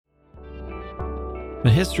The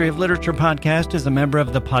History of Literature podcast is a member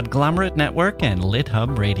of the Podglomerate Network and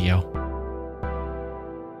LitHub Radio.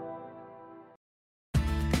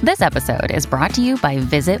 This episode is brought to you by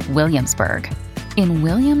Visit Williamsburg. In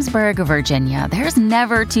Williamsburg, Virginia, there's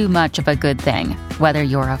never too much of a good thing. Whether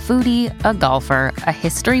you're a foodie, a golfer, a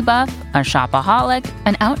history buff, a shopaholic,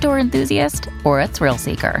 an outdoor enthusiast, or a thrill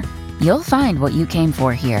seeker, you'll find what you came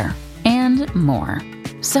for here and more.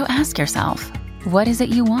 So ask yourself, what is it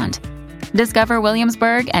you want? Discover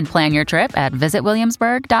Williamsburg and plan your trip at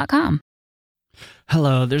visitwilliamsburg.com.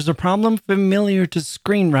 Hello, there's a problem familiar to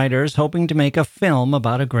screenwriters hoping to make a film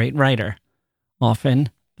about a great writer.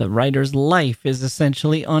 Often, the writer's life is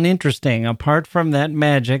essentially uninteresting apart from that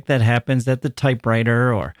magic that happens at the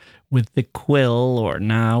typewriter or with the quill or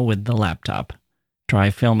now with the laptop. Try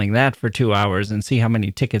filming that for 2 hours and see how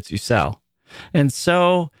many tickets you sell. And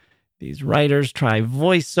so, these writers try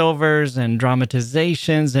voiceovers and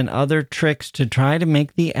dramatizations and other tricks to try to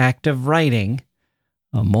make the act of writing,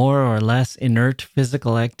 a more or less inert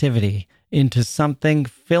physical activity, into something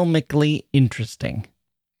filmically interesting.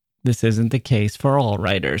 This isn't the case for all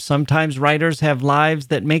writers. Sometimes writers have lives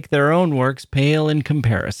that make their own works pale in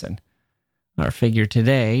comparison. Our figure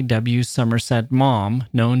today, W. Somerset Maugham,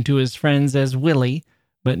 known to his friends as Willie,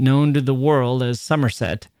 but known to the world as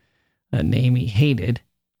Somerset, a name he hated,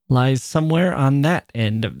 lies somewhere on that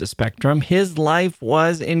end of the spectrum. His life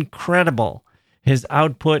was incredible, his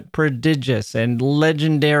output prodigious, and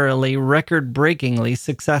legendarily, record-breakingly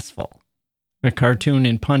successful. A cartoon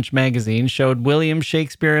in Punch magazine showed William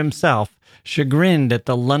Shakespeare himself, chagrined at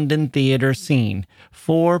the London theater scene,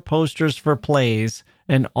 4 posters for plays,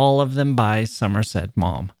 and all of them by Somerset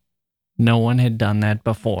Maugham. No one had done that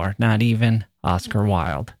before, not even Oscar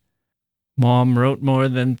Wilde. Maugham wrote more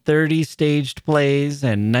than 30 staged plays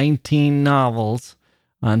and 19 novels,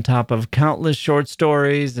 on top of countless short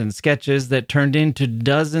stories and sketches that turned into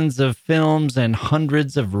dozens of films and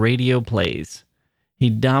hundreds of radio plays. He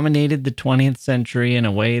dominated the 20th century in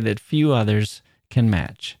a way that few others can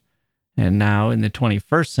match. And now, in the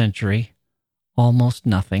 21st century, almost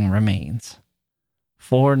nothing remains.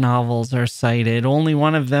 4 novels are cited, only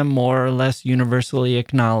one of them more or less universally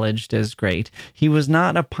acknowledged as great. He was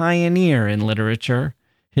not a pioneer in literature.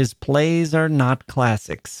 His plays are not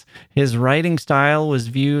classics. His writing style was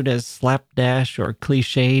viewed as slapdash or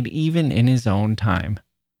cliched even in his own time.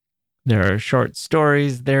 There are short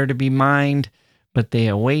stories there to be mined, but they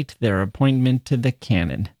await their appointment to the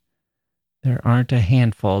canon. There aren't a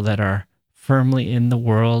handful that are firmly in the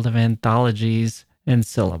world of anthologies and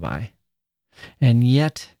syllabi. And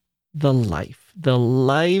yet, the life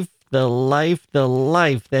that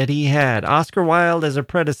he had. Oscar Wilde as a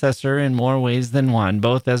predecessor in more ways than one,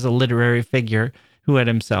 both as a literary figure who had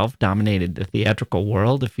himself dominated the theatrical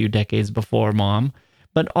world a few decades before Maugham,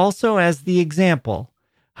 but also as the example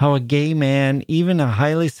how a gay man, even a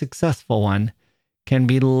highly successful one, can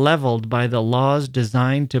be leveled by the laws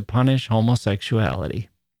designed to punish homosexuality.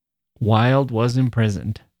 Wilde was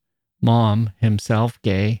imprisoned. Maugham, himself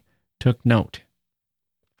gay, took note.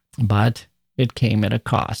 But it came at a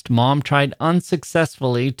cost. Maugham tried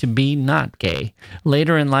unsuccessfully to be not gay.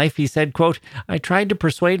 Later in life, he said, quote, "I tried to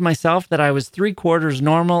persuade myself that I was 3/4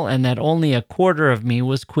 normal and that only 1/4 of me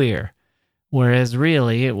was queer, whereas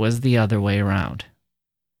really it was the other way around."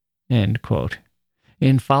 End quote.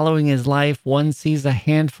 In following his life, one sees a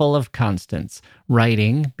handful of constants,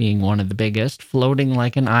 writing being one of the biggest, floating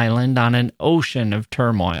like an island on an ocean of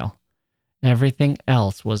turmoil. Everything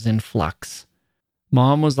else was in flux.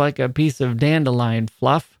 Maugham was like a piece of dandelion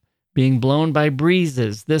fluff, being blown by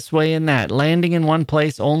breezes this way and that, landing in one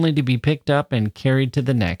place only to be picked up and carried to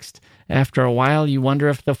the next. After a while, you wonder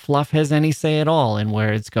if the fluff has any say at all in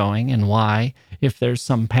where it's going and why, if there's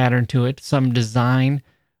some pattern to it, some design,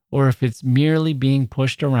 or if it's merely being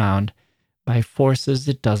pushed around by forces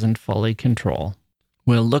it doesn't fully control.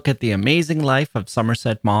 We'll look at the amazing life of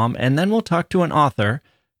Somerset Maugham, and then we'll talk to an author,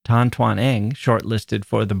 Tan Twan Eng, shortlisted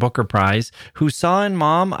for the Booker Prize, who saw in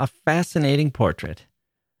Maugham a fascinating portrait.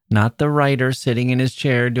 Not the writer sitting in his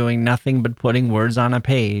chair doing nothing but putting words on a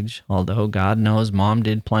page, although God knows Maugham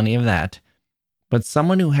did plenty of that, but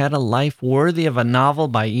someone who had a life worthy of a novel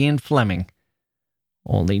by Ian Fleming,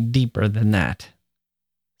 only deeper than that.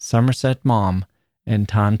 Somerset Maugham and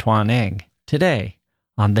Tan Twan Eng, today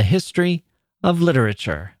on The History of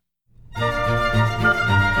Literature.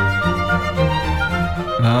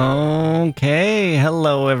 Okay,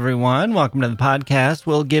 hello everyone. Welcome to the podcast.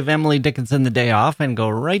 We'll give Emily Dickinson the day off and go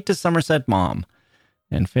right to Somerset Maugham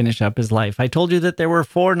and finish up his life. I told you that there were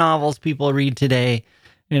 4 novels people read today,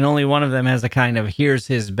 and only one of them has a kind of here's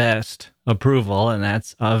his best approval, and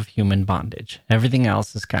that's of human bondage. Everything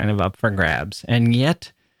else is kind of up for grabs. And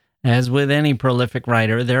yet, as with any prolific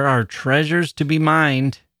writer, there are treasures to be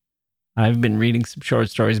mined. I've been reading some short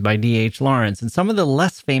stories by D.H. Lawrence, and some of the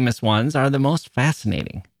less famous ones are the most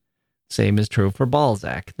fascinating. Same is true for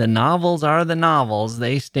Balzac. The novels are the novels.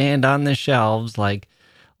 They stand on the shelves like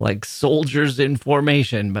soldiers in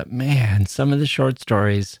formation. But man, some of the short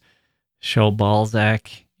stories show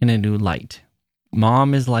Balzac in a new light.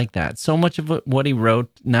 Maugham is like that. So much of what he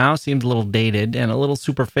wrote now seems a little dated and a little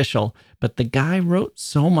superficial, but the guy wrote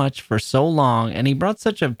so much for so long, and he brought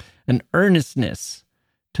such an earnestness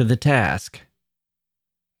to the task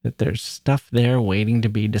that there's stuff there waiting to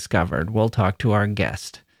be discovered. We'll talk to our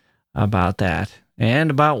guest about that and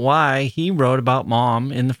about why he wrote about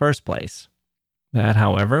Maugham in the first place. That,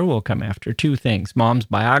 however, will come after two things: Maugham's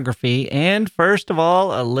biography and, first of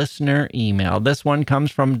all, a listener email. This one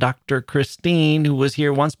comes from Dr. Christine, who was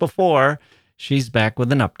here once before. She's back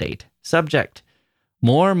with an update. Subject: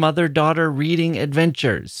 more mother-daughter reading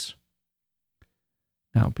adventures.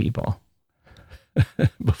 Now, people,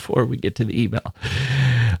 before we get to the email,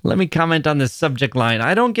 let me comment on this subject line.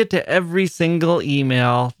 I don't get to every single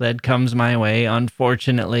email that comes my way.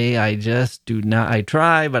 Unfortunately, I just do not. I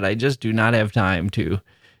try, but I just do not have time to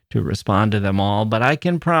respond to them all. But I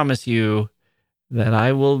can promise you that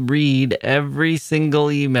I will read every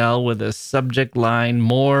single email with a subject line: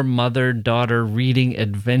 more mother-daughter reading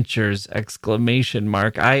adventures! !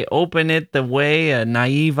 I open it the way a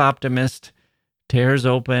naive optimist tears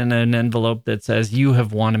open an envelope that says, "You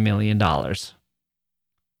have won $1 million."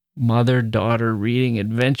 Mother-daughter reading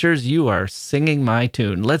adventures. You are singing my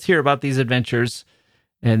tune. Let's hear about these adventures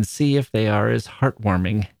and see if they are as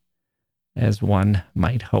heartwarming as one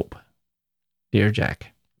might hope. Dear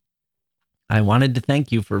Jack, I wanted to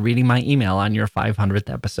thank you for reading my email on your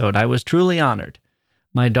 500th episode. I was truly honored.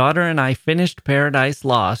 My daughter and I finished Paradise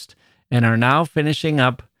Lost and are now finishing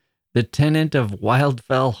up The Tenant of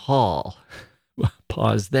Wildfell Hall.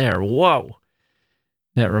 Pause there. Whoa.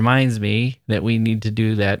 That reminds me that we need to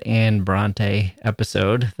do that Anne Bronte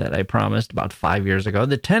episode that I promised about 5 years ago.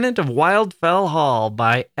 The Tenant of Wildfell Hall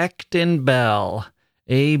by Ecton Bell,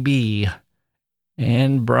 A.B.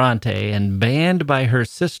 Anne Bronte, and banned by her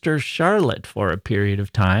sister Charlotte for a period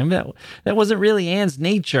of time. That wasn't really Anne's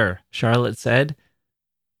nature, Charlotte said,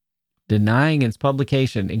 denying its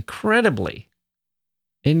publication. Incredibly.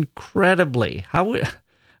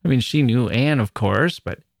 She knew Anne, of course,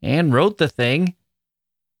 but Anne wrote the thing.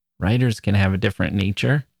 Writers can have a different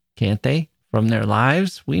nature, can't they? From their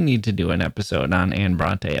lives? We need to do an episode on Anne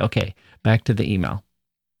Bronte. Okay, back to the email.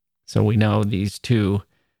 So we know these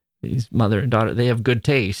mother and daughter, they have good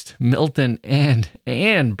taste. Milton and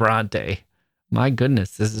Anne Bronte. My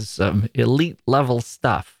goodness, this is some elite level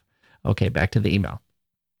stuff. Okay, back to the email.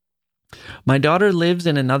 My daughter lives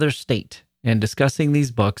in another state, and discussing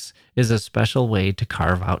these books is a special way to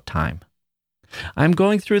carve out time. I'm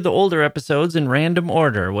going through the older episodes in random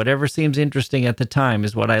order. Whatever seems interesting at the time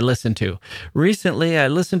is what I listen to. Recently, I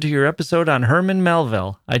listened to your episode on Herman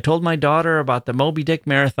Melville. I told my daughter about the Moby Dick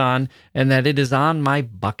Marathon and that it is on my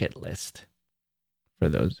bucket list.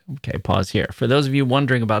 Pause here. For those of you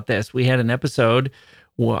wondering about this, we had an episode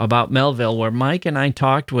about Melville where Mike and I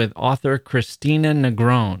talked with author Christina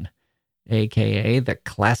Negron, a.k.a. the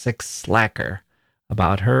Classic Slacker,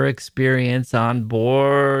 about her experience on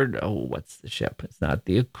board. Oh, what's the ship? It's not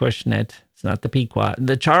the Acushnet. It's not the Pequot.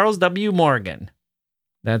 The Charles W. Morgan.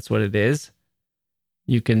 That's what it is.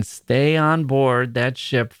 You can stay on board that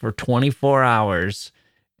ship for 24 hours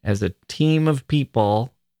as a team of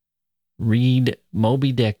people read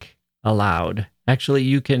Moby Dick aloud. Actually,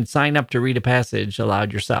 you can sign up to read a passage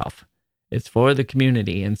aloud yourself. It's for the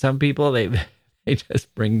community. And some people, they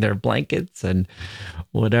just bring their blankets and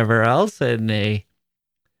whatever else, and they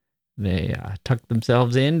tuck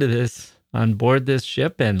themselves on board this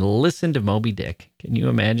ship and listen to Moby Dick. Can you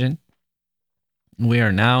imagine? We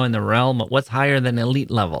are now in the realm of what's higher than elite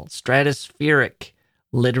level, stratospheric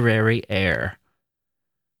literary air.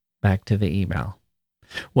 Back to the email.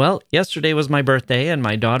 Well, yesterday was my birthday, and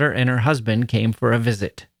my daughter and her husband came for a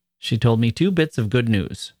visit. She told me 2 bits of good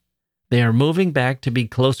news. They are moving back to be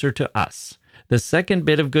closer to us. The second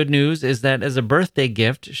bit of good news is that as a birthday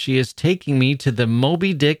gift, she is taking me to the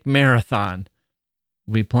Moby Dick Marathon.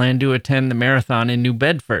 We plan to attend the marathon in New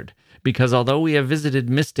Bedford because although we have visited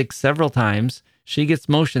Mystic several times, she gets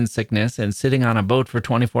motion sickness and sitting on a boat for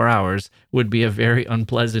 24 hours would be a very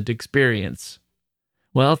unpleasant experience.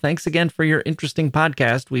 Well, thanks again for your interesting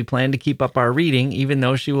podcast. We plan to keep up our reading, even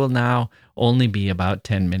though she will now only be about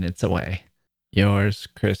 10 minutes away. Yours,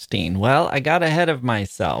 Christine. Well, I got ahead of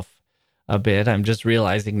myself. a bit. I'm just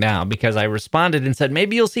realizing now because I responded and said,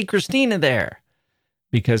 maybe you'll see Christina there,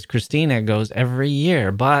 because Christina goes every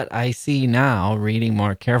year. But I see now, reading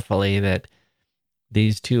more carefully, that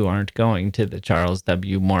these two aren't going to the Charles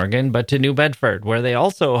W. Morgan, but to New Bedford, where they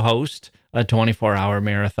also host a 24-hour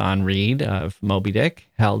marathon read of Moby Dick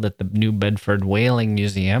held at the New Bedford Whaling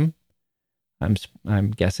Museum.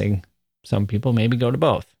 I'm guessing some people maybe go to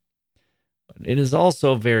both. But it is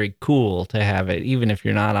also very cool to have it, even if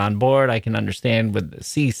you're not on board. I can understand with the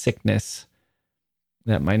seasickness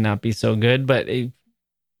that might not be so good, but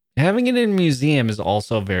having it in a museum is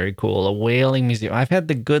also very cool. A whaling museum. I've had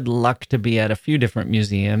the good luck to be at a few different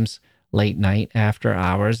museums late night, after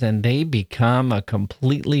hours, and they become a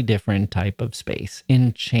completely different type of space.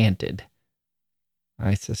 Enchanted.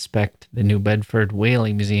 I suspect the New Bedford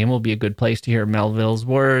Whaling Museum will be a good place to hear Melville's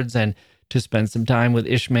words and to spend some time with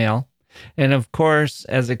Ishmael. And of course,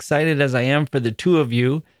 as excited as I am for the two of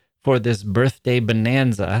you for this birthday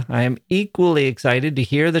bonanza, I am equally excited to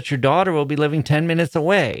hear that your daughter will be living 10 minutes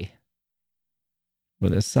away.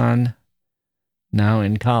 With a son now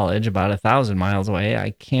in college, about 1,000 miles away, I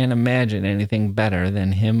can't imagine anything better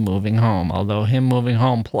than him moving home. Although him moving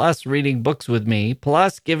home, plus reading books with me,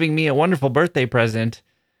 plus giving me a wonderful birthday present,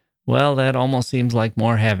 well, that almost seems like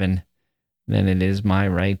more heaven than it is my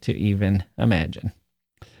right to even imagine.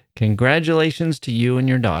 Congratulations to you and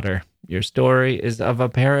your daughter. Your story is of a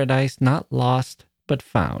paradise not lost, but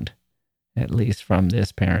found, at least from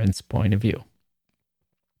this parent's point of view.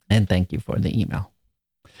 And thank you for the email.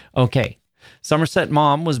 Okay, Somerset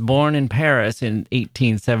Maugham was born in Paris in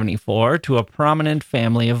 1874 to a prominent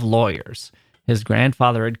family of lawyers. His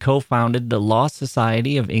grandfather had co-founded the Law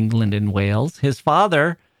Society of England and Wales. His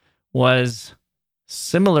father was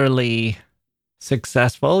similarly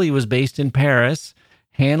successful. He was based in Paris,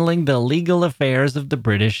 handling the legal affairs of the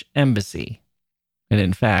British Embassy. And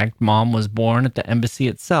in fact, Maugham was born at the embassy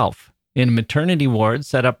itself, in a maternity ward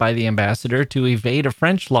set up by the ambassador to evade a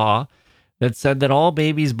French law that said that all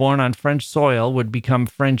babies born on French soil would become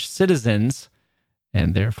French citizens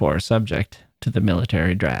and therefore subject to the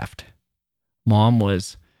military draft. Maugham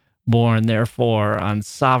was born, therefore, on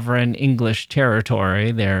sovereign English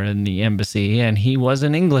territory there in the embassy, and he was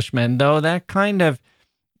an Englishman, though that kind of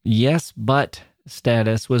yes, but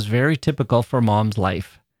status was very typical for Maugham's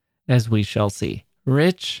life, as we shall see.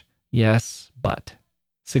 Rich, yes, but.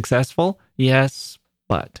 Successful, yes,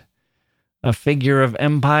 but. A figure of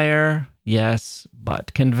empire, yes,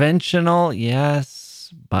 but. Conventional,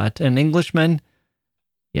 yes, but. An Englishman,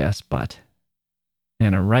 yes, but.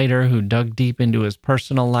 And a writer who dug deep into his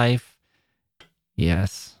personal life,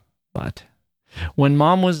 yes, but. When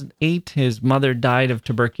Maugham was 8, his mother died of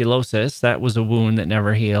tuberculosis. That was a wound that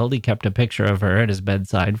never healed. He kept a picture of her at his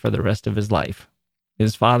bedside for the rest of his life.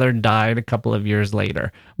 His father died a couple of years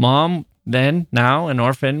later. Maugham, then, now an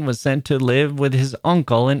orphan, was sent to live with his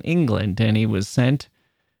uncle in England, and he was sent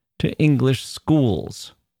to English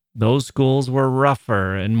schools. Those schools were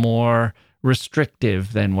rougher and more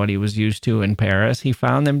restrictive than what he was used to in Paris. He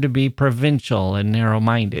found them to be provincial and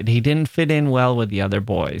narrow-minded. He didn't fit in well with the other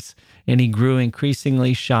boys, and he grew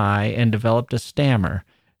increasingly shy and developed a stammer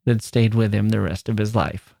that stayed with him the rest of his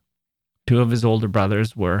life. 2 of his older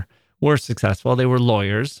brothers were successful. They were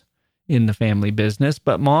lawyers in the family business,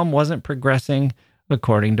 but Maugham wasn't progressing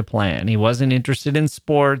according to plan. He wasn't interested in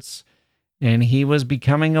sports, and he was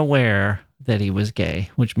becoming aware that he was gay,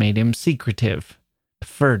 which made him secretive,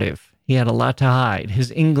 furtive. He had a lot to hide.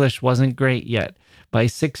 His English wasn't great yet. By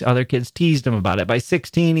 6, other kids teased him about it. By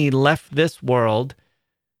 16, he left this world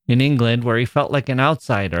in England, where he felt like an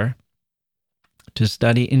outsider, to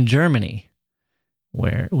study in Germany,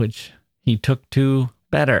 which he took to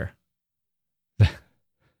better.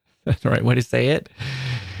 That's the right way to say it.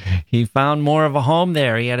 He found more of a home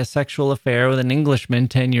there. He had a sexual affair with an Englishman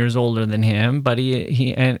 10 years older than him, but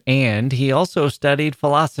he also studied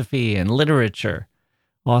philosophy and literature,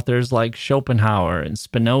 authors like Schopenhauer and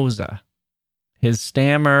Spinoza. His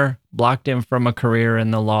stammer blocked him from a career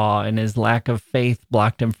in the law, and his lack of faith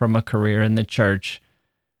blocked him from a career in the church.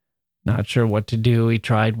 Not sure what to do, he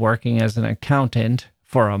tried working as an accountant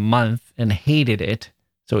for a month and hated it,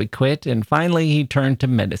 so he quit, and finally he turned to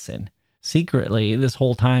medicine. Secretly, this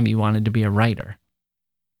whole time he wanted to be a writer.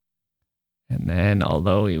 And then,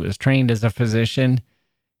 although he was trained as a physician,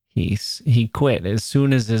 he quit as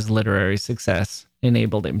soon as his literary success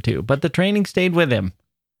enabled him to. But the training stayed with him.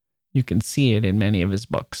 You can see it in many of his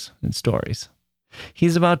books and stories.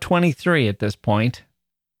 He's about 23 at this point.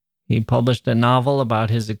 He published a novel about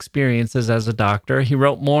his experiences as a doctor. He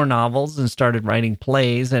wrote more novels and started writing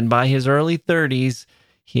plays, and by his early 30s,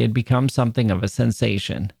 he had become something of a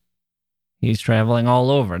sensation. He's traveling all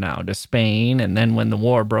over now, to Spain, and then when the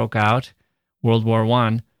war broke out, World War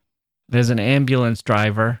I, as an ambulance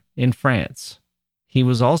driver in France. He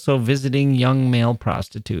was also visiting young male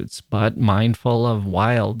prostitutes, but mindful of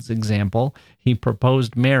Wilde's example, he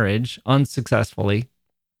proposed marriage unsuccessfully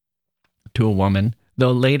to a woman,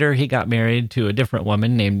 though later he got married to a different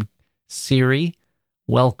woman named Siri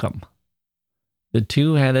Welcome. The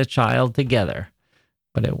two had a child together,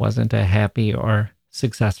 but it wasn't a happy or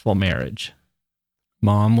successful marriage.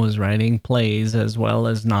 Maugham was writing plays as well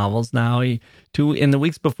as novels now. In the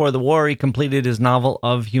weeks before the war, he completed his novel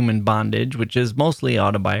Of Human Bondage, which is mostly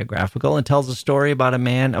autobiographical and tells a story about a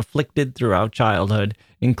man afflicted throughout childhood,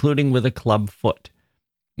 including with a club foot,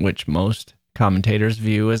 which most commentators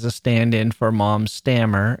view as a stand-in for Maugham's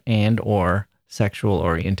stammer and or sexual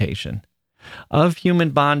orientation. Of Human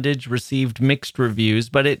Bondage received mixed reviews,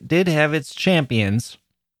 but it did have its champions.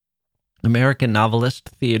 American novelist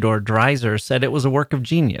Theodore Dreiser said it was a work of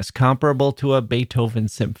genius, comparable to a Beethoven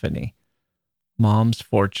symphony. Maugham's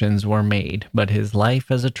fortunes were made, but his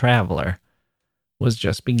life as a traveler was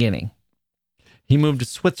just beginning. He moved to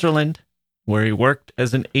Switzerland, where he worked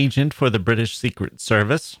as an agent for the British Secret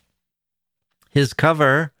Service. His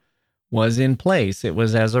cover was in place. It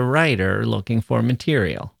was as a writer looking for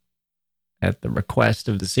material. At the request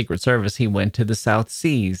of the Secret Service, he went to the South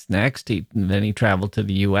Seas next. Then he traveled to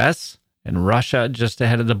the U.S., and Russia just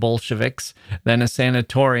ahead of the Bolsheviks, then a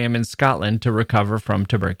sanatorium in Scotland to recover from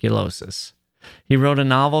tuberculosis. He wrote a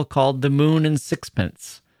novel called The Moon and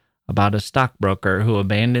Sixpence, about a stockbroker who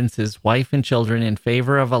abandons his wife and children in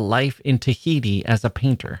favor of a life in Tahiti as a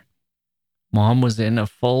painter. Maugham was in a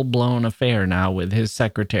full-blown affair now with his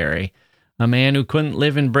secretary, a man who couldn't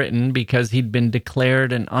live in Britain because he'd been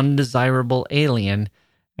declared an undesirable alien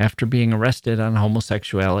after being arrested on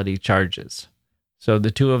homosexuality charges. So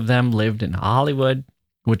the two of them lived in Hollywood,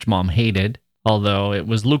 which Maugham hated, although it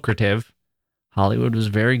was lucrative. Hollywood was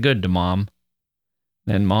very good to Maugham.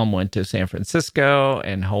 Then Maugham went to San Francisco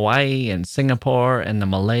and Hawaii and Singapore and the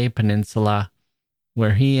Malay Peninsula,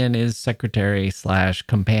 where he and his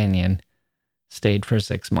secretary/companion stayed for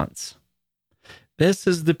 6 months. This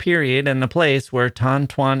is the period and the place where Tan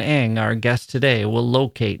Twan Eng, our guest today, will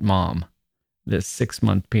locate Maugham. This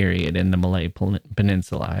 6-month period in the Malay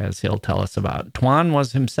Peninsula, as he'll tell us about. Twan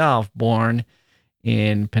was himself born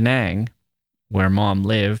in Penang, where Maugham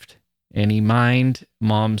lived, and he mined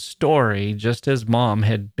Maugham's story just as Maugham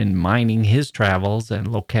had been mining his travels and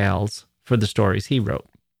locales for the stories he wrote.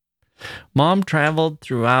 Maugham traveled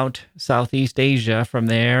throughout Southeast Asia from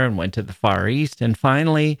there and went to the Far East, and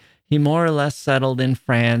finally he more or less settled in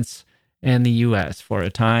France and the U.S. For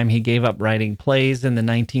a time, he gave up writing plays in the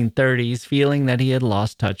 1930s, feeling that he had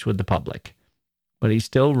lost touch with the public. But he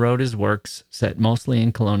still wrote his works set mostly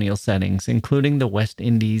in colonial settings, including the West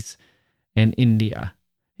Indies and India.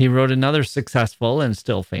 He wrote another successful and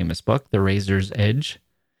still famous book, The Razor's Edge.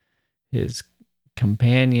 His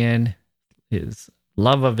companion, his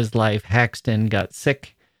love of his life, Haxton, got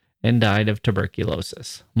sick and died of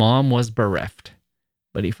tuberculosis. Maugham was bereft,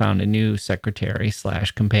 but he found a new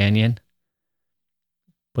secretary/companion.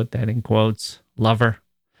 Put that in quotes, lover.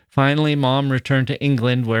 Finally, Maugham returned to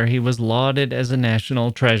England, where he was lauded as a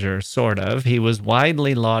national treasure, sort of. He was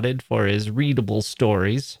widely lauded for his readable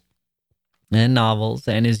stories and novels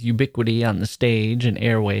and his ubiquity on the stage and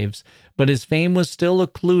airwaves, but his fame was still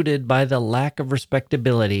occluded by the lack of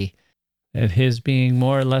respectability that his being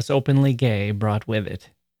more or less openly gay brought with it.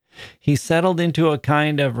 He settled into a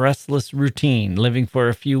kind of restless routine, living for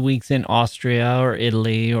a few weeks in Austria or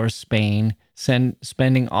Italy or Spain,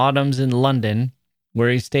 spending autumns in London,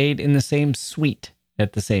 where he stayed in the same suite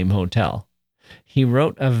at the same hotel. He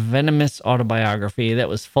wrote a venomous autobiography that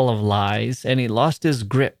was full of lies, and he lost his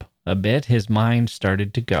grip a bit. His mind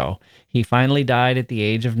started to go. He finally died at the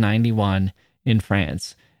age of 91 in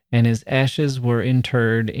France, and his ashes were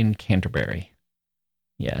interred in Canterbury.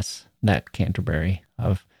 Yes, that Canterbury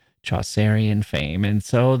of Chaucerian fame. And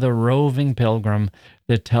so the roving pilgrim,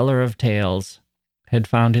 the teller of tales, had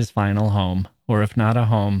found his final home, or if not a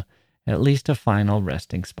home, at least a final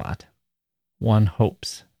resting spot. One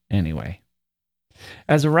hopes, anyway.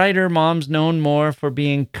 As a writer, Maugham's known more for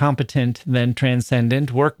being competent than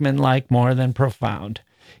transcendent, workmanlike more than profound.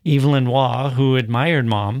 Evelyn Waugh, who admired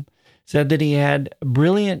Maugham, said that he had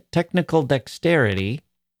brilliant technical dexterity,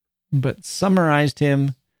 but summarized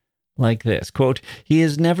him like this, quote, "He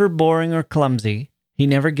is never boring or clumsy. He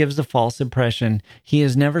never gives a false impression. He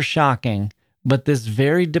is never shocking. But this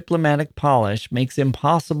very diplomatic polish makes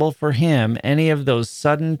impossible for him any of those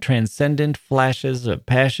sudden transcendent flashes of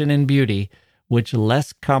passion and beauty which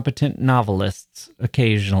less competent novelists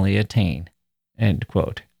occasionally attain." End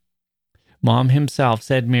quote. Maugham himself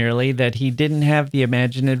said merely that he didn't have the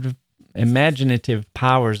imaginative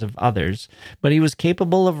powers of others, but he was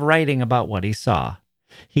capable of writing about what he saw.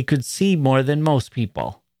 He could see more than most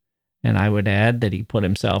people. And I would add that he put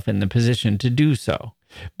himself in the position to do so.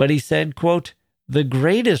 But he said, quote, "The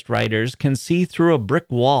greatest writers can see through a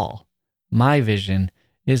brick wall. My vision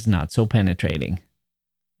is not so penetrating."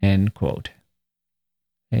 End quote.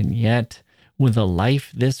 And yet, with a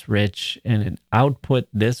life this rich and an output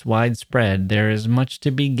this widespread, there is much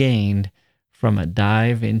to be gained from a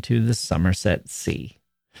dive into the Somerset Sea.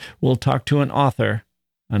 We'll talk to an author,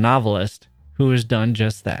 a novelist, who has done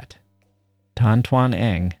just that. Tan Twan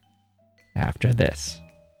Eng, after this.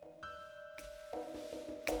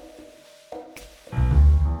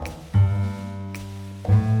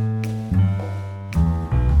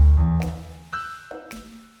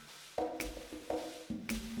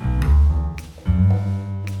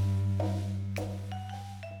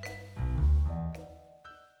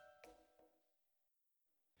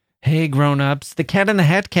 Hey grown-ups, the Cat in the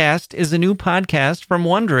Hat Cast is a new podcast from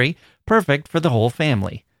Wondery, perfect for the whole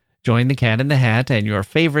family. Join the Cat in the Hat and your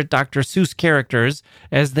favorite Dr. Seuss characters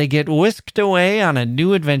as they get whisked away on a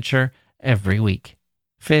new adventure every week.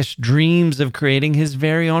 Fish dreams of creating his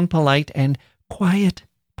very own polite and quiet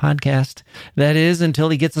podcast. That is, until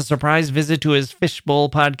he gets a surprise visit to his Fishbowl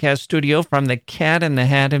podcast studio from the Cat in the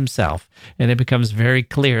Hat himself, and it becomes very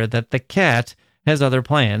clear that the cat has other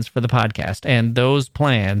plans for the podcast, and those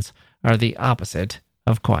plans are the opposite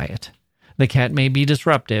of quiet. The cat may be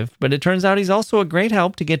disruptive, but it turns out he's also a great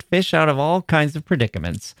help to get Fish out of all kinds of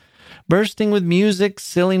predicaments. Bursting with music,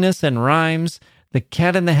 silliness, and rhymes, the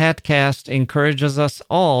Cat in the Hat Cast encourages us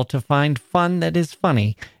all to find fun that is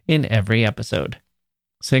funny in every episode.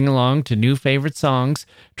 Sing along to new favorite songs,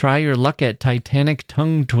 try your luck at Titanic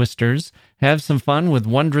tongue twisters, have some fun with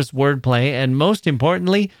wondrous wordplay, and most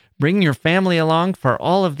importantly, bring your family along for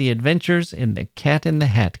all of the adventures in the Cat in the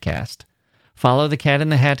Hat Cast. Follow the Cat in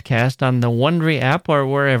the Hat Cast on the Wondery app or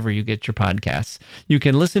wherever you get your podcasts. You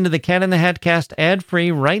can listen to the Cat in the Hat Cast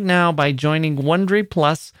ad-free right now by joining Wondery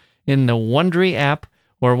Plus in the Wondery app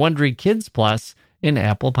or Wondery Kids Plus in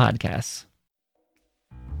Apple Podcasts.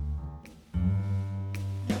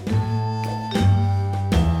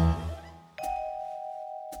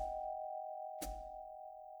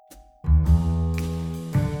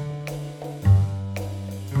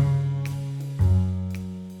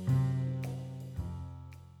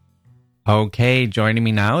 Okay, joining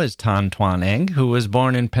me now is Tan Twan Eng, who was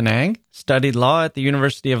born in Penang, studied law at the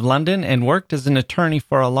University of London, and worked as an attorney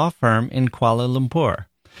for a law firm in Kuala Lumpur.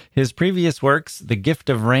 His previous works, The Gift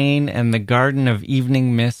of Rain and The Garden of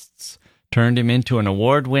Evening Mists, turned him into an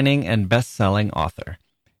award-winning and best-selling author.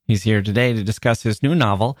 He's here today to discuss his new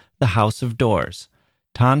novel, The House of Doors.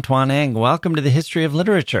 Tan Twan Eng, welcome to the History of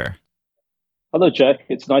Literature. Hello, Jack.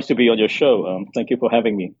 It's nice to be on your show. Thank you for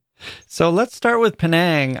having me. So let's start with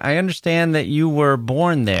Penang. I understand that you were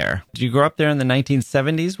born there. Did you grow up there in the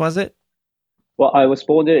 1970s, was it? Well, I was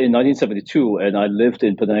born there in 1972, and I lived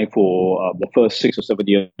in Penang for the first 6 or 7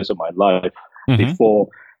 years of my life before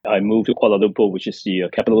I moved to Kuala Lumpur, which is the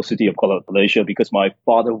capital city of Malaysia, because my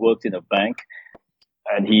father worked in a bank,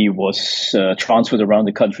 and he was transferred around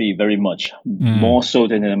the country very much, more so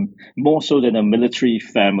than a military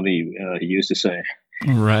family, he used to say.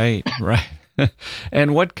 Right.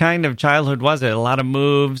 And what kind of childhood was it? A lot of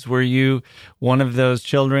moves? Were you one of those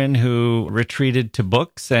children who retreated to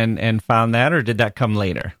books and found that, or did that come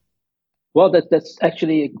later? Well, that's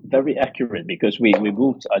actually very accurate, because we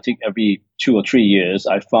moved, I think, every 2 or 3 years.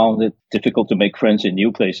 I found it difficult to make friends in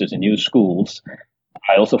new places, in new schools.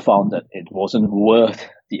 I also found that it wasn't worth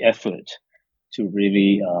the effort to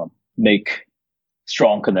really make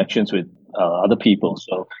strong connections with other people.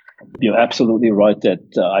 So you're absolutely right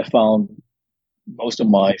that I found most of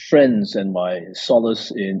my friends and my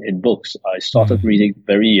solace in books. I started reading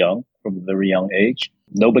very young, from a very young age.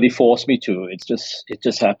 Nobody forced me to. It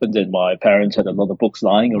just happened that my parents had a lot of books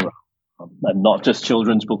lying around, and not just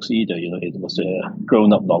children's books either. It was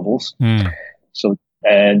grown-up novels. So,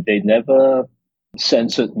 and they never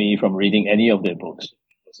censored me from reading any of their books. It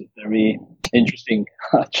was a very interesting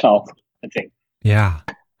childhood, I think. Yeah.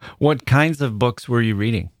 What kinds of books were you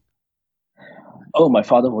reading? Oh, my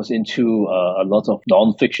father was into a lot of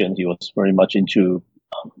nonfiction. He was very much into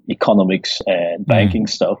economics and banking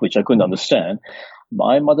stuff, which I couldn't understand.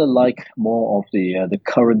 My mother liked more of the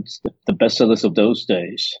bestsellers of those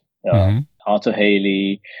days. Arthur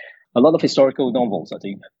Haley, a lot of historical novels, I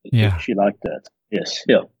think. Yeah. She liked that. Yes,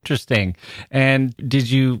 yeah. Interesting. And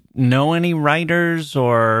did you know any writers,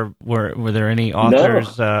 or were there any No,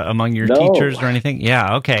 authors among your no, teachers or anything?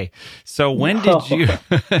 Yeah, okay. So when did no. you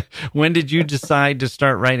when did you decide to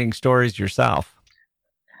start writing stories yourself?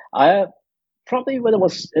 I probably when I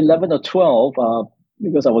was 11 or 12,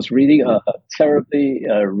 because I was reading a terribly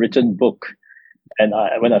written book. And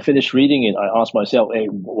when I finished reading it, I asked myself, hey,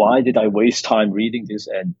 why did I waste time reading this?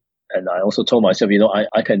 And I also told myself,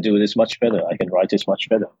 I can do this much better. I can write this much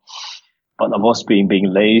better. But of course, being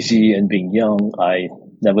lazy and being young, I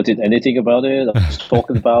never did anything about it. I was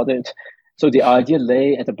talking about it. So the idea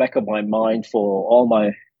lay at the back of my mind for all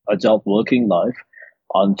my adult working life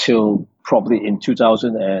until probably in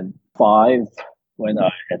 2005, when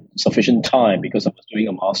I had sufficient time because I was doing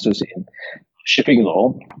a master's in shipping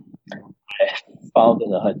law. I found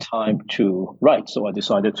that I had time to write. So I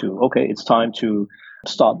decided okay, it's time to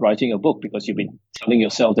start writing a book because you've been telling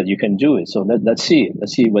yourself that you can do it. So let's see.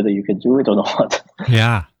 Let's see whether you can do it or not.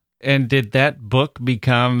 Yeah. And did that book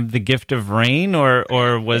become The Gift of Rain, or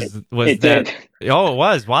was it that? did. Oh, it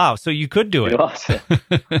was. Wow. So you could do It it. was.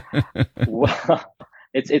 Well,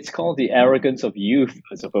 it's called the arrogance of youth,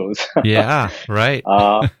 I suppose. Yeah, right.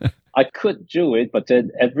 I could do it, but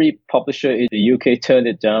then every publisher in the UK turned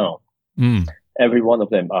it down. Mm. Every one of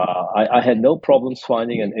them. I had no problems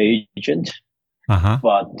finding an agent. Uh-huh.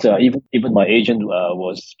 But even my agent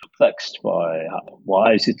was perplexed by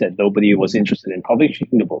why is it that nobody was interested in publishing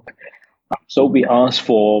the book. So we asked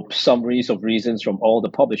for summaries of reasons from all the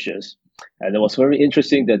publishers, and it was very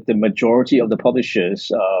interesting that the majority of the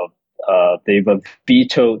publishers they were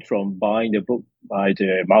vetoed from buying the book by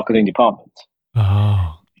the marketing department.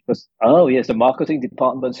 Oh. Because yes, the marketing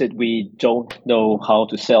department said we don't know how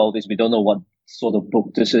to sell this. We don't know what sort of book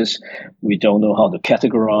this is. We don't know how to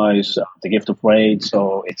categorize The Gift of Rain,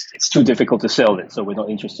 so it's too difficult to sell it. So we're not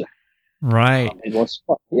interested. Right. It was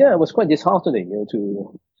quite disheartening,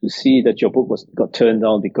 to see that your book got turned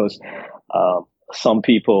down because some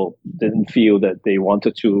people didn't feel that they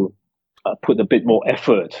wanted to put a bit more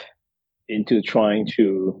effort into trying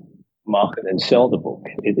to market and sell the book.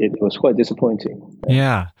 It was quite disappointing.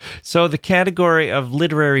 Yeah. So the category of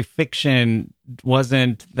literary fiction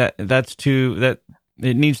wasn't that. That's too that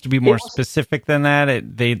it needs to be more specific than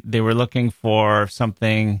that. They were looking for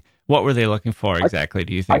something. What were they looking for exactly?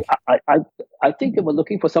 Do you think? I think they were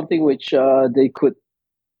looking for something which they could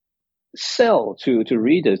sell to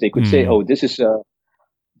readers. They could say, "Oh, this is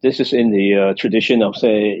in the tradition of,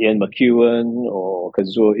 say, Ian McEwan or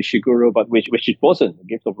Kazuo Ishiguro," but which it wasn't. The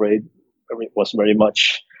Gift of Rain was very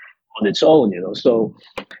much on its own, So,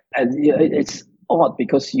 and it's odd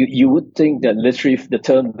because you would think that the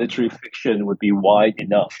term literary fiction would be wide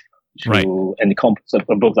enough to encompass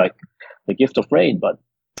a book like The Gift of Rain, but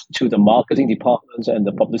to the marketing departments and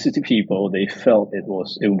the publicity people, they felt it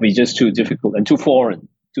would be just too difficult and too foreign,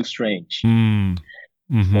 too strange. Mm-hmm.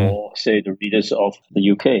 For, say, the readers of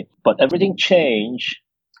the UK. But everything changed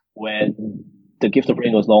when The Gift of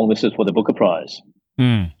Rain was longlisted for the Booker Prize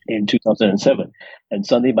in 2007. And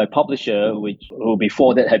suddenly my publisher, who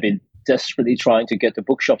before that had been desperately trying to get the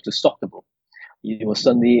bookshop to stock the book, he was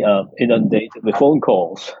suddenly inundated with phone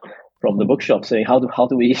calls from the bookshop saying, how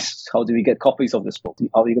do we get copies of this book?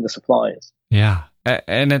 How are you going to supply it? Yeah.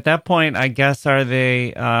 And at that point, I guess, are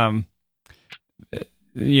they...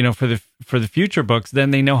 for the future books,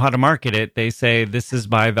 then they know how to market it. They say this is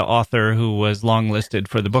by the author who was longlisted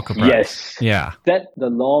for the Booker Prize. Yes, yeah. That the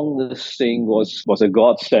longlisting was a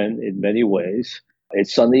godsend in many ways. It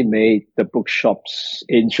suddenly made the bookshops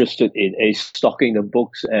interested in stocking the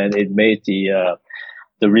books, and it made the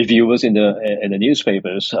reviewers in the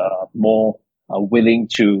newspapers more willing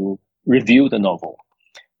to review the novel,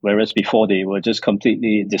 whereas before they were just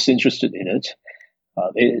completely disinterested in it.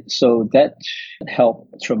 So that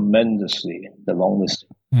helped tremendously, the long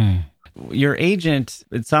listing. Your agent,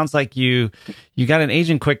 it sounds like you got an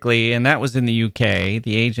agent quickly, and that was in the UK,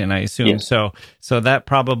 the agent, I assume. Yes. So that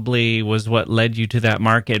probably was what led you to that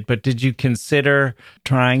market. But did you consider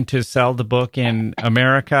trying to sell the book in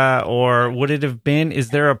America, or would it have been, is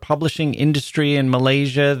there a publishing industry in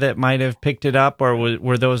Malaysia that might have picked it up, or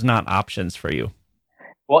were those not options for you?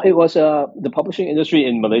 Well, it was the publishing industry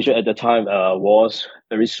in Malaysia at the time was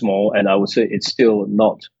very small, and I would say it's still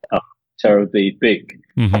not terribly big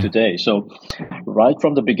today. So, right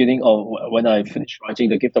from the beginning of when I finished writing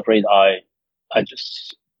The Gift of Rain, I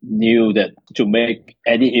just knew that to make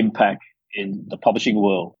any impact in the publishing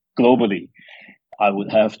world globally, I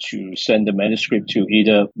would have to send the manuscript to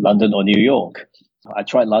either London or New York. I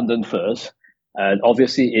tried London first, and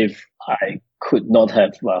obviously, if I could not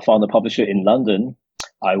have found a publisher in London,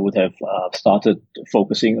 I would have started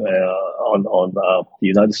focusing on the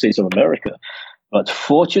United States of America. But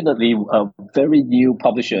fortunately, a very new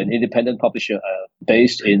publisher, an independent publisher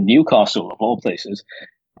based in Newcastle, of all places,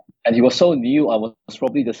 and he was so new, I was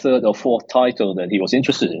probably the third or fourth title that he was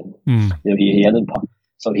interested in. He hadn't,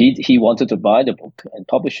 so he wanted to buy the book and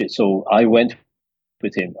publish it. So I went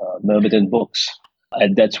with him, Myrmidon Books,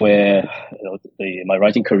 and that's where my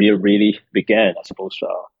writing career really began, I suppose,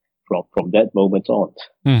 from that moment on.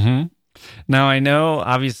 Mm-hmm. Now, I know,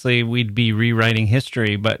 obviously, we'd be rewriting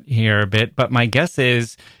history here a bit, but my guess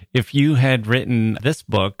is if you had written this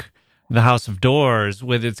book, The House of Doors,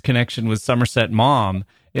 with its connection with Somerset Maugham,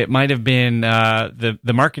 it might have been,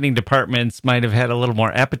 the marketing departments might have had a little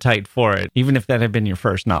more appetite for it, even if that had been your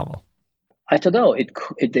first novel. I don't know.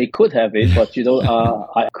 They could have it, but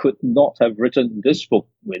I could not have written this book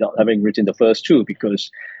without having written the first two,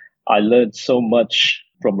 because I learned so much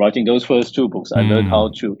from writing those first two books. I learned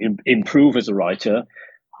how to improve as a writer,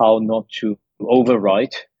 how not to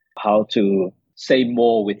overwrite, how to say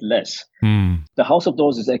more with less. The House of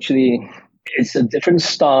Doors is it's a different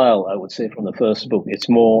style, I would say, from the first book. It's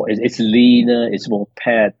leaner, it's more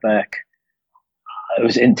pared back. It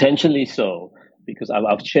was intentionally so, because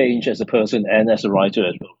I've changed as a person and as a writer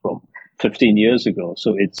as well from 15 years ago.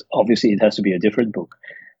 So it has to be a different book.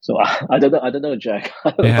 So I don't know, Jack. I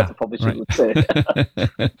don't know what the publisher would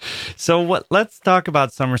say. So let's talk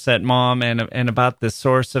about Somerset Maugham and about the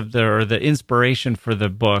source of the inspiration for the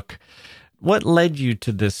book. What led you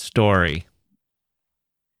to this story?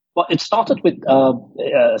 Well, it started with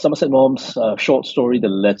Somerset Maugham's short story, The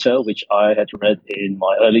Letter, which I had read in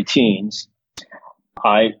my early teens.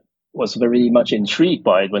 I was very much intrigued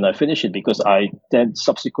by it when I finished it, because I then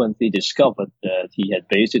subsequently discovered that he had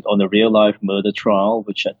based it on a real-life murder trial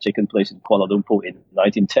which had taken place in Kuala Lumpur in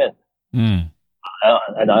 1910.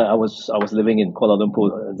 And I was living in Kuala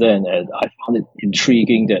Lumpur then, and I found it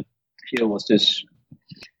intriguing that here was this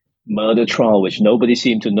murder trial which nobody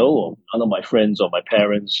seemed to know of. None of my friends or my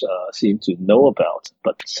parents seemed to know about,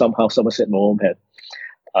 but somehow Somerset Maugham had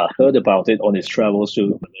heard about it on his travels to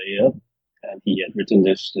Malaya. And he had written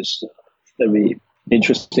this very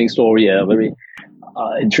interesting story, a very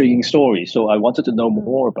intriguing story. So I wanted to know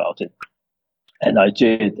more about it. And I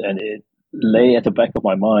did, and it lay at the back of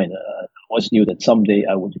my mind. I always knew that someday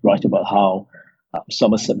I would write about how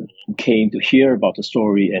Somerset came to hear about the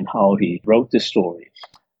story and how he wrote this story.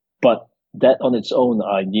 But that on its own,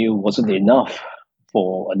 I knew wasn't enough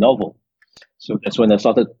for a novel. So that's when I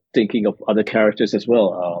started thinking of other characters as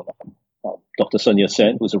well. Dr. Sun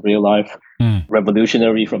Yat-sen, who's a real-life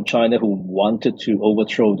revolutionary from China who wanted to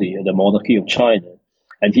overthrow the monarchy of China.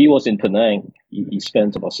 And he was in Penang. He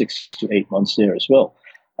spent about 6 to 8 months there as well,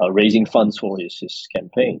 raising funds for his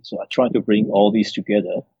campaign. So I tried to bring all these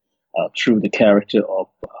together through the character of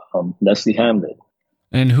Leslie Hamlin.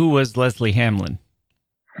 And who was Leslie Hamlin?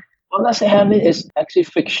 Well, Leslie Hamlin is actually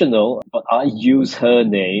fictional, but I use her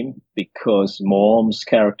name because Maugham's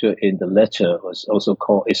character in The Letter is also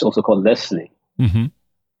called Leslie. Mm-hmm.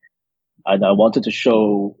 And I wanted to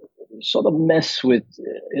sort of mess with,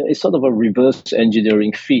 it's sort of a reverse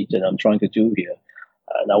engineering feat that I'm trying to do here.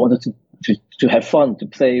 And I wanted to have fun, to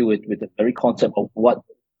play with the very concept of what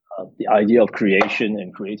the idea of creation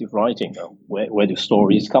and creative writing, where do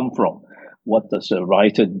stories come from? What does a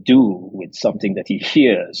writer do with something that he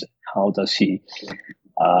hears? How does he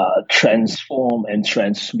transform and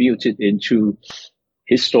transmute it into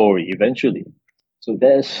his story eventually? So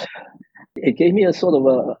it gave me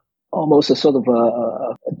almost a sort of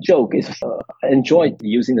a joke. I enjoyed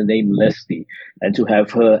using the name Leslie and to have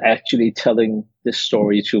her actually telling this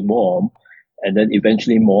story to Maugham, and then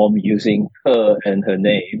eventually Maugham using her and her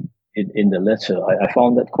name in the letter. I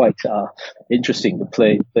found that quite interesting to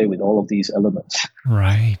play with all of these elements.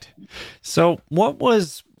 Right. So what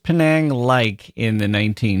was Penang like in the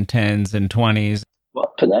 1910s and 20s?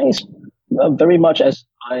 Well, Penang is very much as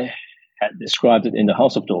I had described it in The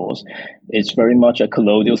House of Doors. It's very much a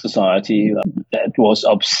colonial society that was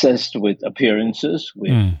obsessed with appearances,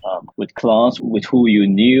 with class, with who you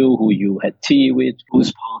knew, who you had tea with,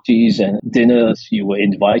 whose parties and dinners you were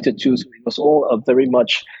invited to. So it was all very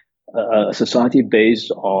much a society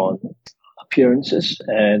based on appearances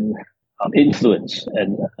and influence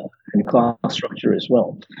and class structure as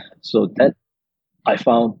well. So that I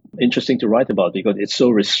found interesting to write about because it's so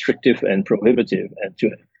restrictive and prohibitive. And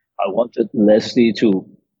I wanted Leslie to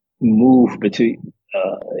move between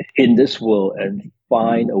in this world and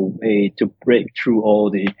find a way to break through all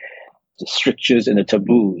the strictures and the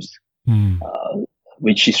taboos,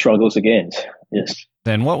 which she struggles against. Yes.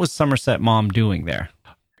 Then what was Somerset Maugham doing there?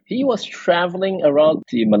 He was traveling around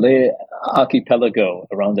the Malay archipelago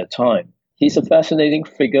around that time. He's a fascinating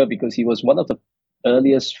figure because he was one of the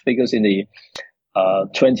earliest figures in the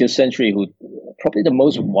 20th century who probably the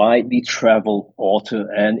most widely traveled author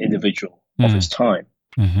and individual of his time.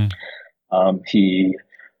 Mm-hmm.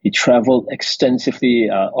 He traveled extensively,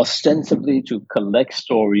 ostensibly to collect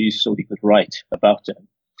stories so he could write about them.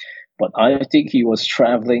 But I think he was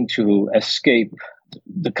traveling to escape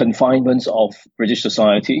the confinements of British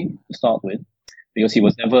society to start with, because he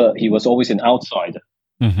was always an outsider.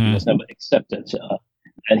 Mm-hmm. He was never accepted.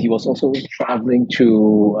 And he was also traveling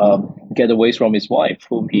to get away from his wife,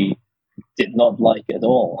 whom he did not like at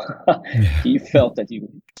all. He felt that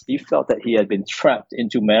he had been trapped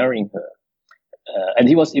into marrying her. And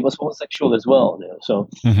he was homosexual as well. So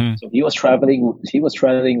he was traveling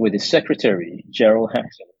with his secretary, Gerald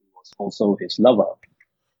Haxon, who was also his lover.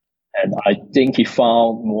 And I think he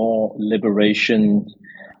found more liberation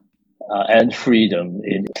and freedom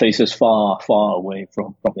in places far, far away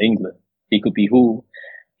from England. He could be who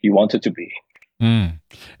he wanted to be. Mm.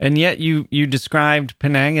 And yet you described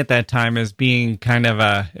Penang at that time as being kind of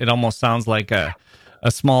it almost sounds like a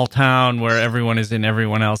small town where everyone is in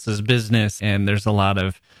everyone else's business, and there's a lot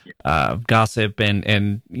of gossip,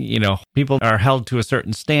 and people are held to a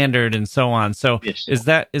certain standard and so on. So yes.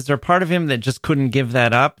 Is there part of him that just couldn't give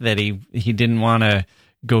that up, that he didn't want to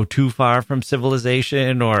go too far from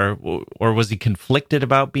civilization, or was he conflicted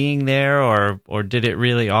about being there, or did it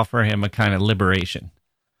really offer him a kind of liberation?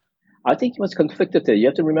 I think he was conflicted there. You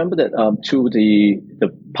have to remember that to the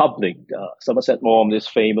public, Somerset Maugham, this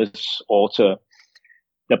famous author,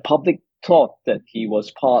 the public thought that he was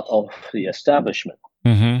part of the establishment.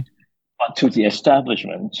 Mm-hmm. But to the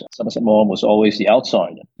establishment, Somerset Maugham was always the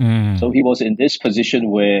outsider. Mm. So he was in this position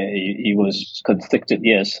where he was conflicted,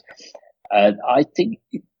 yes. And I think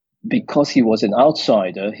because he was an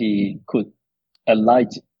outsider, he could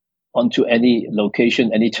alight onto any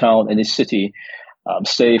location, any town, any city,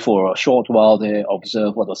 stay for a short while there,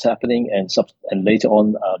 observe what was happening, and later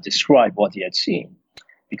on describe what he had seen.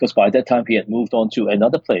 Because by that time he had moved on to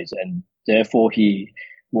another place, and therefore he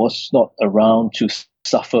was not around to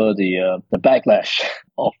suffer the backlash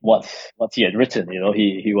of what he had written.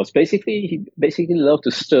 He basically loved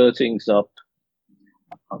to stir things up,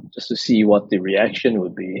 just to see what the reaction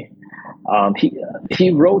would be.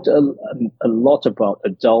 He wrote a lot about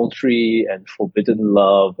adultery and forbidden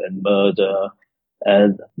love and murder,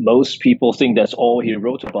 and most people think that's all he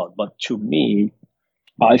wrote about. But to me,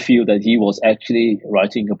 I feel that he was actually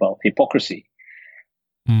writing about hypocrisy.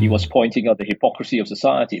 He was pointing out the hypocrisy of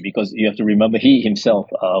society, because you have to remember he himself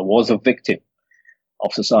was a victim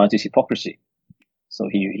of society's hypocrisy. So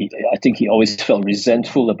I think he always felt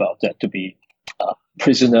resentful about that, to be a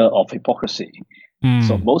prisoner of hypocrisy.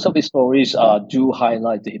 So most of his stories do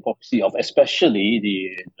highlight the hypocrisy of especially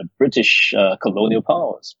the British colonial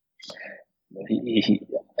powers.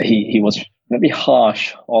 He was very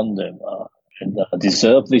harsh on them. And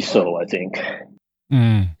deservedly so, I think.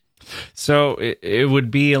 So it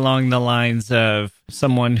would be along the lines of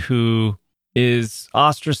someone who is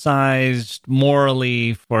ostracized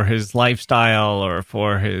morally for his lifestyle or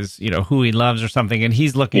for his, who he loves or something. And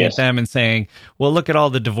he's looking at them and saying, well, look at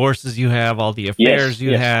all the divorces you have, all the affairs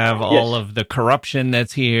you have, all of the corruption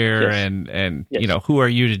that's here. And who are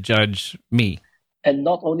you to judge me? And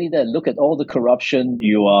not only that, look at all the corruption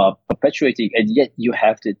you are perpetuating, and yet you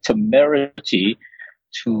have the temerity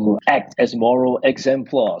to act as moral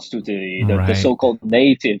exemplars to the so-called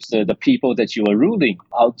natives, the people that you are ruling.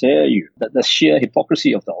 How dare you? The sheer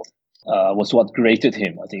hypocrisy of that was what grated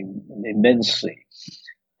him, I think, immensely.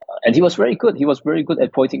 And he was very good. He was very good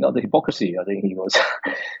at pointing out the hypocrisy. I think he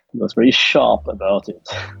was very sharp about it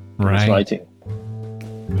in his writing.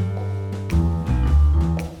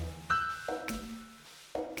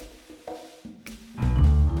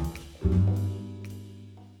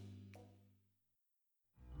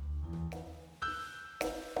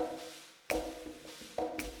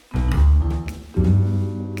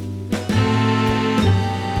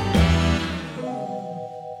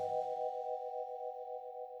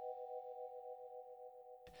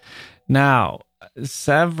 Now,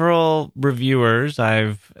 several reviewers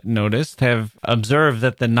I've noticed have observed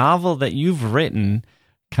that the novel that you've written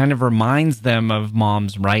kind of reminds them of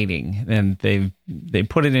Maugham's writing, and they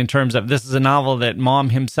put it in terms of this is a novel that Maugham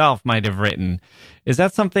himself might have written. Is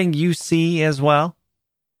that something you see as well?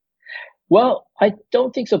 Well, I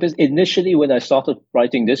don't think so, because initially when I started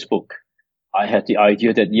writing this book, I had the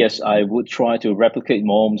idea that, yes, I would try to replicate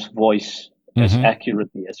Maugham's voice as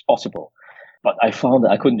accurately as possible. But I found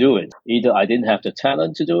that I couldn't do it. Either I didn't have the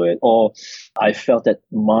talent to do it, or I felt that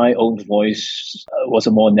my own voice was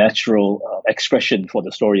a more natural expression for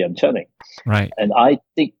the story I'm telling. Right. And I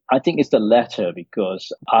think it's the latter,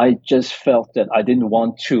 because I just felt that I didn't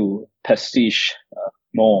want to pastiche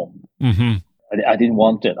Maugham. Mm-hmm. I didn't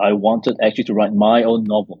want it. I wanted actually to write my own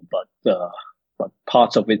novel, but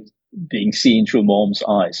parts of it being seen through Maugham's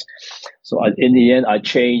eyes. So in the end, I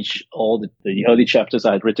changed all the early chapters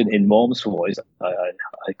I had written in Maugham's voice.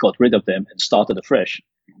 I got rid of them and started afresh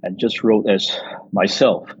and just wrote as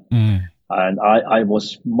myself. Mm. And I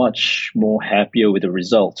was much more happier with the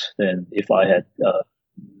result than if I had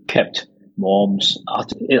kept Maugham's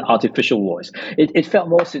artificial voice. It felt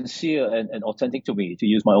more sincere and authentic to me to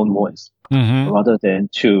use my own voice, Mm-hmm. rather than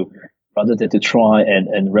to try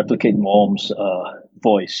and replicate Maugham's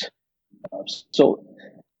voice. So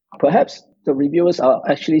perhaps the reviewers are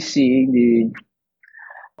actually seeing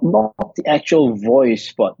not the actual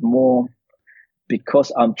voice, but more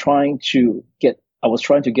because I was trying to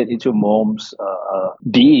get into Maugham's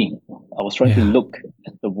being. I was trying to look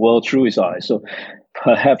at the world through his eyes. So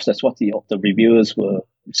perhaps that's what the reviewers were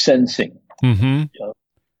sensing, Mm-hmm.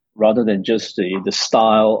 rather than just the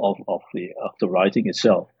style of the writing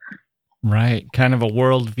itself. Right. Kind of a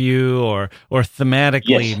worldview, or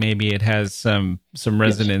thematically, Yes. maybe it has some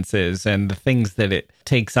resonances and the things that it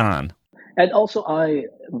takes on. And also,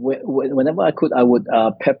 whenever I could, I would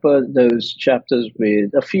pepper those chapters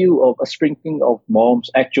with a sprinkling of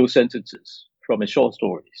Maugham's actual sentences from his short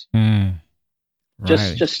stories, Mm.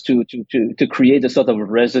 Right. just to create a sort of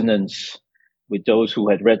resonance with those who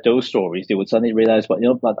had read those stories. They would suddenly realize, but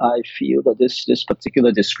I feel that this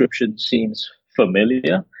particular description seems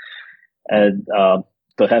familiar, and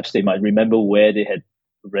perhaps they might remember where they had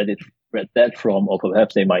read that from, or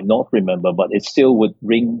perhaps they might not remember, but it still would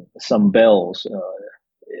ring some bells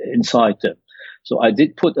inside them. So I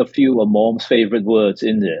did put a few of Maugham's favorite words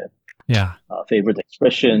in there, Yeah. favorite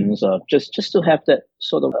expressions, just to have that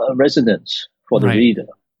sort of resonance for the reader.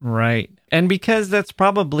 Right. And because that's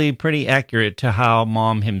probably pretty accurate to how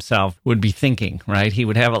Maugham himself would be thinking, right? He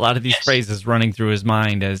would have a lot of these phrases running through his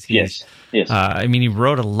mind as he's... Yes. I mean, he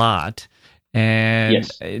wrote a lot. And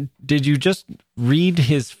did you just read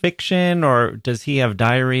his fiction, or does he have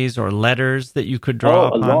diaries or letters that you could draw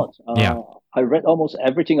upon? A lot. I read almost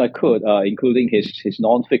everything I could, including his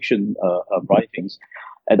nonfiction writings.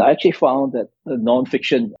 And I actually found that the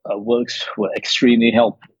nonfiction works were extremely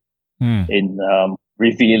helpful in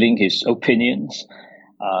revealing his opinions,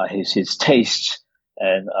 his tastes,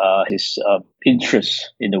 and his interests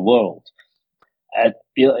in the world. And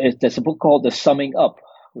there's a book called The Summing Up,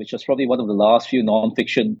 which was probably one of the last few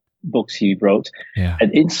nonfiction books he wrote. Yeah.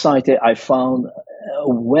 And inside it, I found a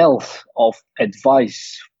wealth of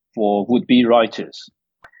advice for would-be writers.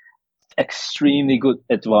 Extremely good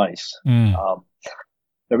advice.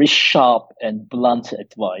 Very sharp and blunt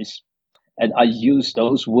advice. And I used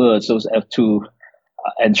those words,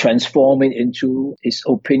 and transform it into his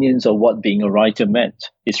opinions of what being a writer meant,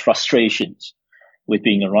 his frustrations with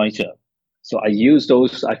being a writer. So I used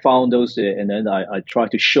those, I found those there, and then I tried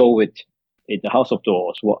to show it in the House of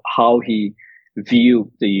Doors, how he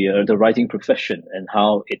viewed the writing profession and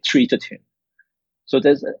how it treated him. So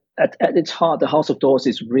there's at its heart, the House of Doors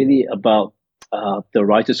is really about the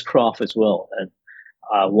writer's craft as well, and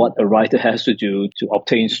what a writer has to do to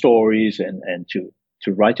obtain stories and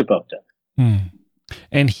to write about them.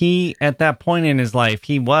 And he, at that point in his life,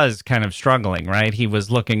 he was kind of struggling, right? He was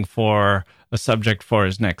looking for a subject for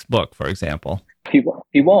his next book, for example. He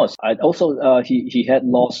was. And also, he had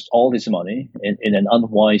lost all his money in an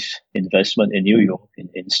unwise investment in New York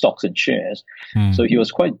in stocks and shares. So he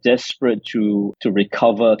was quite desperate to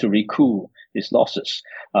recover, to recoup his losses,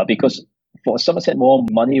 because for Somerset Maugham,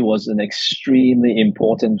 money was an extremely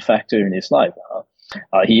important factor in his life.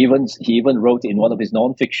 He even wrote in one of his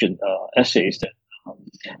nonfiction essays that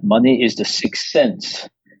money is the sixth sense,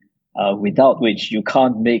 without which you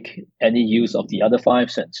can't make any use of the other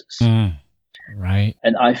five senses. Right.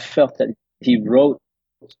 And I felt that he wrote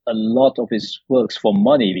a lot of his works for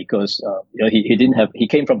money because he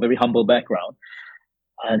came from a very humble background,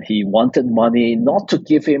 and he wanted money not to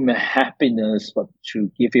give him happiness, but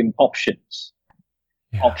to give him options.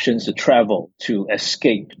 Options to travel, to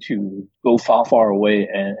escape, to go far, far away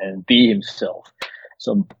and be himself.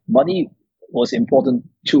 So money was important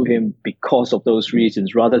to him because of those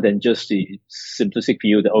reasons, rather than just the simplistic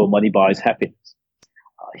view that, money buys happiness.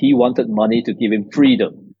 He wanted money to give him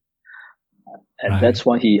freedom. And that's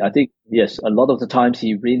why a lot of the times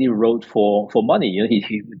he really wrote for money.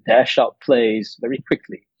 He would dash out plays very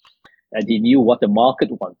quickly. and he knew what the market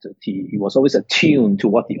wanted. He was always attuned to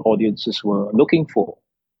what the audiences were looking for.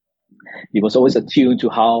 He was always attuned to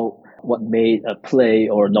what made a play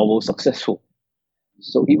or a novel successful.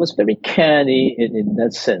 So he was very canny in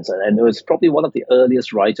that sense. And it was probably one of the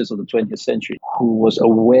earliest writers of the 20th century who was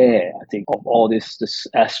aware, I think, of all this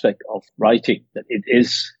aspect of writing, that it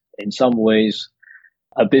is, in some ways,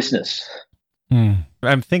 a business.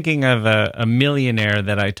 I'm thinking of a millionaire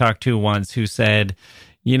that I talked to once who said,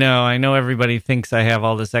 I know everybody thinks I have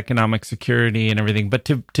all this economic security and everything, but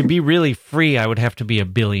to be really free, I would have to be a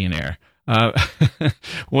billionaire. Did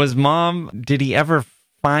he ever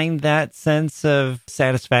find that sense of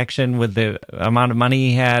satisfaction with the amount of money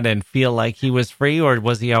he had and feel like he was free, or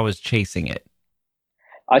was he always chasing it?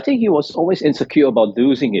 I think he was always insecure about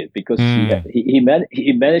losing it because he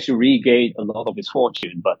managed to regain a lot of his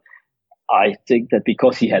fortune, but I think that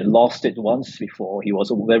because he had lost it once before, he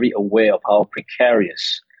was very aware of how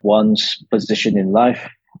precarious one's position in life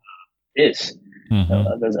is.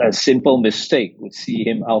 A simple mistake would see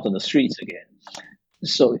him out on the streets again.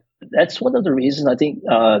 So that's one of the reasons I think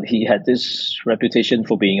he had this reputation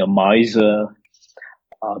for being a miser,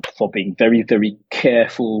 for being very, very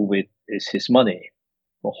careful with his money,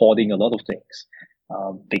 for hoarding a lot of things.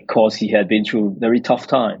 Because he had been through very tough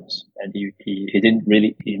times, and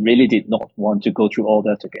he really did not want to go through all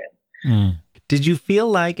that again. Did you feel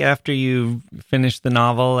like after you finished the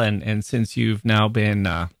novel, and since you've now been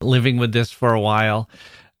living with this for a while,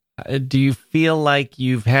 do you feel like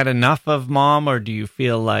you've had enough of Maugham, or do you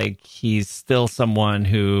feel like he's still someone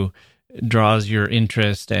who draws your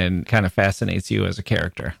interest and kind of fascinates you as a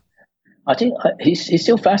character? I think he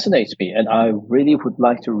still fascinates me, and I really would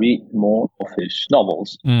like to read more of his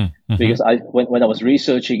novels because when I was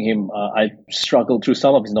researching him, I struggled through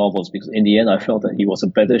some of his novels because in the end I felt that he was a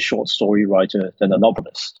better short story writer than a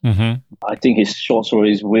novelist. I think his short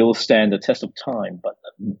stories will stand the test of time, but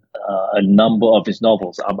a number of his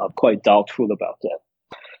novels, I'm quite doubtful about that.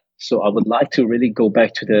 So I would like to really go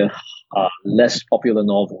back to the less popular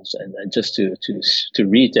novels and just to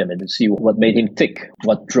read them and to see what made him tick,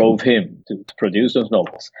 what drove him to produce those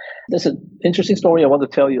novels. There's an interesting story I want to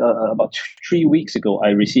tell you. About 3 weeks ago, I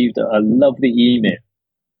received a lovely email,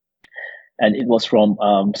 and it was from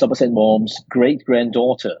Somerset Maugham's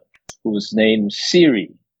great-granddaughter, who was named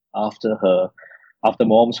Siri after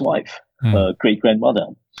Maugham's wife, her great-grandmother.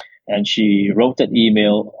 And she wrote that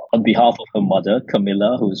email on behalf of her mother,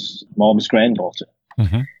 Camilla, who's Maugham's granddaughter.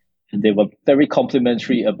 And they were very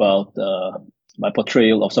complimentary about my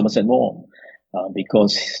portrayal of Somerset Maugham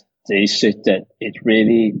because they said that it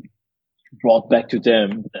really brought back to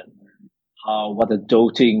them what a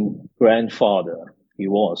doting grandfather he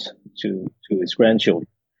was to his grandchildren,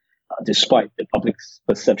 despite the public's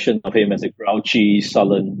perception of him as a grouchy,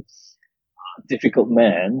 sullen, difficult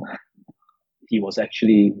man. He was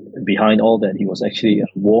actually, behind all that, he was actually a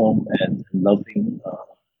warm and loving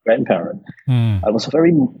grandparent. It was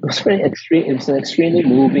an extremely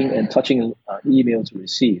moving and touching email to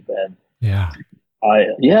receive. And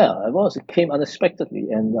it came unexpectedly.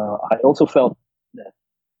 And I also felt that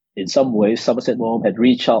in some ways, Somerset Maugham had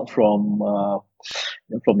reached out from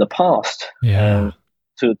the past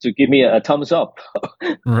to give me a thumbs up.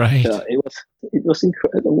 Right. It was a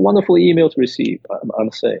wonderful email to receive, I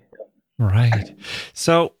must say. Right.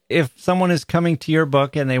 So if someone is coming to your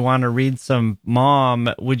book and they want to read some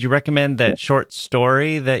Maugham, would you recommend that short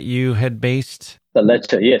story that you had based? The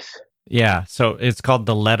Letter, yes. Yeah. So it's called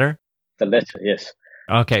The Letter? The Letter, yes.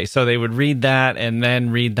 Okay. So they would read that and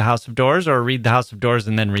then read The House of Doors, or read The House of Doors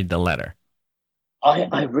and then read The Letter?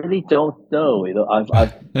 I really don't know.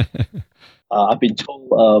 I've been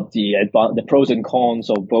told the pros and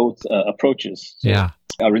cons of both approaches. So yeah.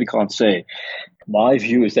 I really can't say. My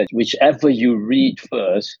view is that whichever you read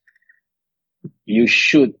first, you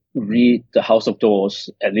should read The House of Doors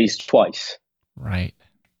at least twice. Right.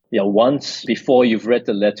 Once before you've read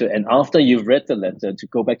the letter, and after you've read the letter, to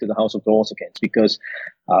go back to The House of Doors again. Because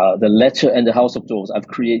the letter and The House of Doors, I've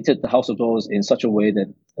created The House of Doors in such a way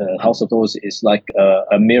that The House of Doors is like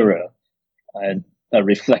a mirror and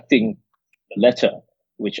reflecting the letter,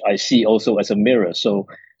 which I see also as a mirror. So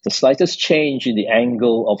the slightest change in the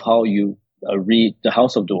angle of how you read The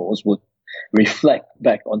House of Doors would reflect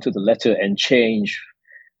back onto the letter and change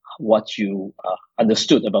what you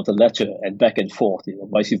understood about the letter, and back and forth,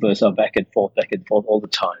 vice versa, back and forth all the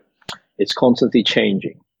time. It's constantly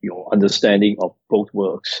changing your understanding of both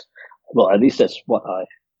works. Well, at least that's what I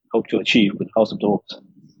hope to achieve with House of Doors.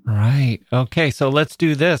 Right. Okay, so let's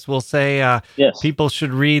do this. We'll say Yes. people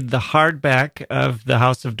should read the hardback of The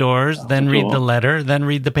House of Doors, then read the letter, then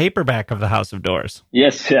read the paperback of The House of Doors.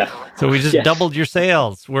 Yes, yeah. So we just doubled your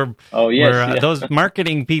sales. Those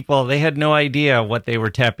marketing people, they had no idea what they were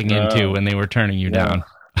tapping into when they were turning you down.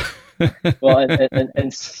 Well,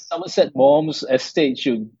 and Somerset Maugham's estate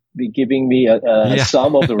should be giving me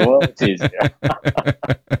some of the royalties.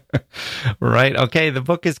 Right. Okay, the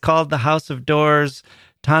book is called The House of Doors.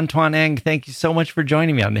 Tan Twan Eng, thank you so much for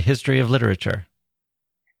joining me on the History of Literature.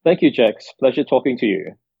 Thank you, Jax. Pleasure talking to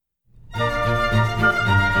you.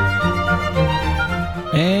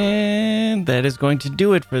 And that is going to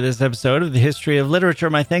do it for this episode of the History of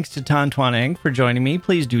Literature. My thanks to Tan Twan Eng for joining me.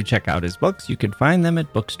 Please do check out his books. You can find them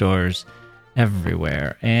at bookstores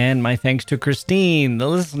everywhere. And my thanks to Christine, the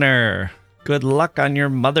listener. Good luck on your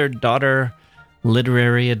mother-daughter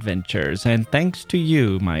literary adventures. And thanks to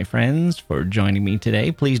you, my friends, for joining me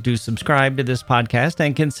today. Please do subscribe to this podcast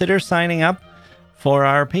and consider signing up for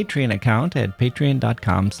our Patreon account at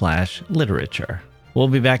patreon.com/literature. We'll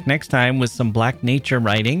be back next time with some Black nature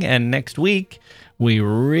writing, and next week we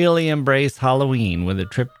really embrace Halloween with a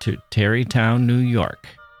trip to Tarrytown, New York.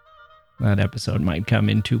 That episode might come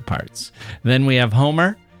in 2 parts. Then we have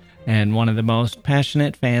Homer, and one of the most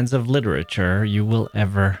passionate fans of literature you will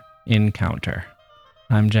ever encounter.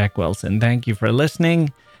 I'm Jack Wilson. Thank you for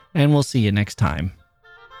listening, and we'll see you next time.